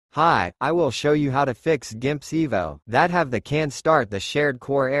Hi, I will show you how to fix GIMS EVO that have the can't start the shared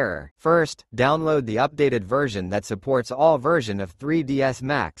core error. First, download the updated version that supports all version of 3ds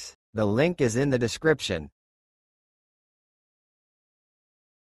Max. The link is in the description.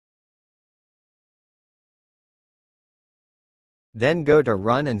 Then go to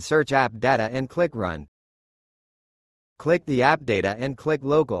Run and search App Data and click Run. Click the app data and click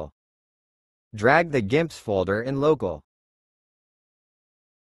Local. Drag the GIMS folder in Local.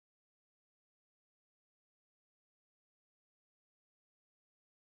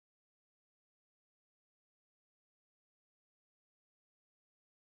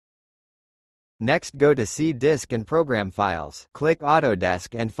 Next, go to C Disk and Program Files. Click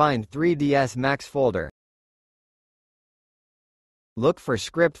Autodesk and find 3ds Max folder. Look for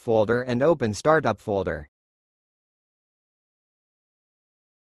Script folder and open Startup folder.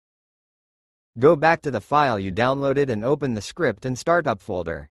 Go back to the file you downloaded and open the Script and Startup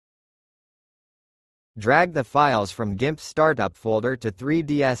folder. Drag the files from GIMS Startup folder to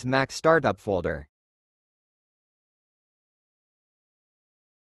 3ds Max Startup folder.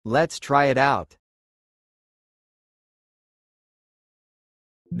 Let's try it out.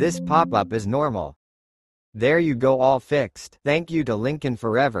 This pop-up is normal. There you go, all fixed. Thank you to Lincoln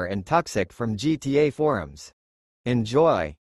Forever and Tuxic from GTA Forums. Enjoy!